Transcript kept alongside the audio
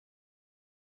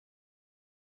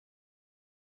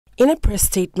In a press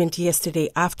statement yesterday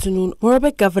afternoon,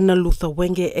 Morobe Governor Luther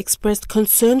Wenge expressed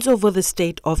concerns over the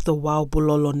state of the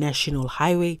Wau-Bulolo National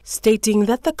Highway, stating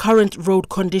that the current road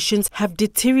conditions have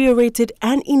deteriorated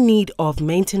and in need of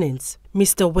maintenance.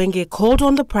 Mr. Wenge called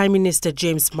on the Prime Minister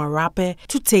James Morobe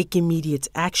to take immediate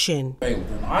action.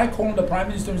 I call on the Prime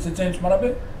Minister, Mr. James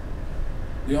Morobe,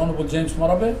 the Honourable James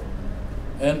Morobe,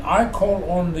 and I call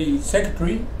on the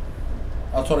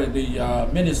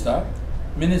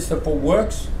Minister for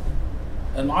Works,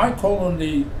 and I call on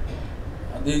the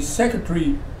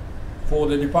Secretary for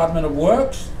the Department of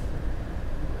Works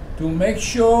to make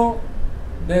sure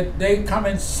that they come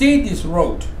and see this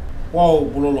road,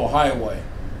 Wau-Bulolo Highway.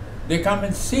 They come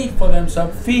and see it for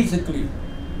themselves physically,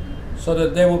 so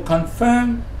that they will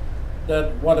confirm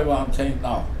that whatever I'm saying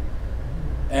now,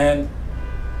 and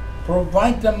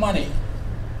provide the money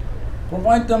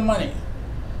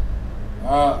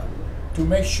to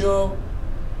make sure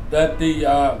that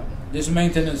this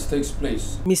maintenance takes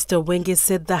place. Mr. Wenge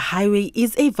said the highway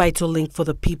is a vital link for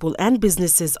the people and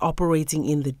businesses operating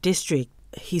in the district.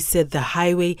 He said the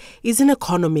highway is an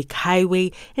economic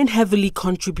highway and heavily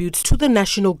contributes to the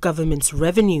national government's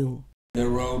revenue. The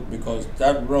road, because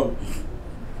that road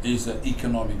is an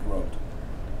economic road,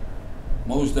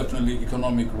 most definitely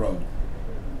economic road.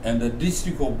 And the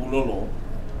district of Bulolo,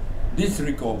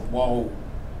 district of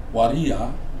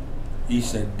Waria,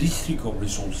 is a district of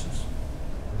resources.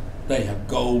 They have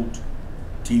gold,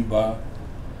 timber,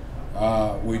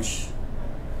 which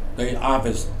they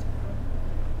harvest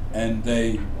and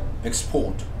they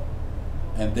export,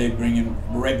 and they bring in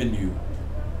revenue,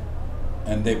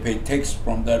 and they pay tax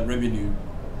from that revenue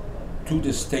to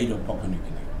the state of Papua New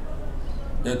Guinea.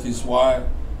 That is why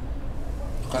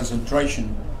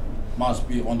concentration must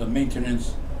be on the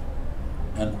maintenance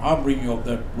and upbringing of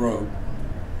that road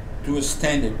to a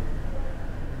standard,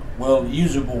 well,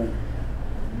 usable,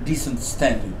 decent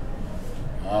standard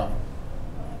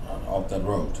of the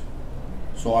road.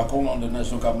 So I call on the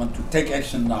national government to take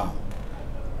action now.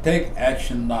 Take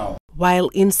action now. While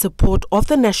in support of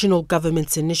the national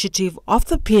government's initiative of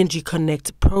the PNG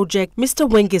Connect project, Mr.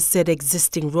 Wenge said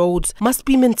existing roads must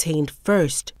be maintained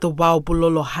first. The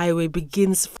Wau-Bulolo Highway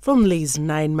begins from Lay's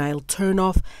 9-mile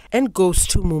turnoff and goes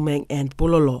to Mumeng and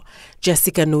Bulolo.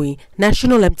 Jessica Nui,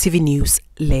 National EMTV News,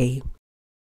 Lay.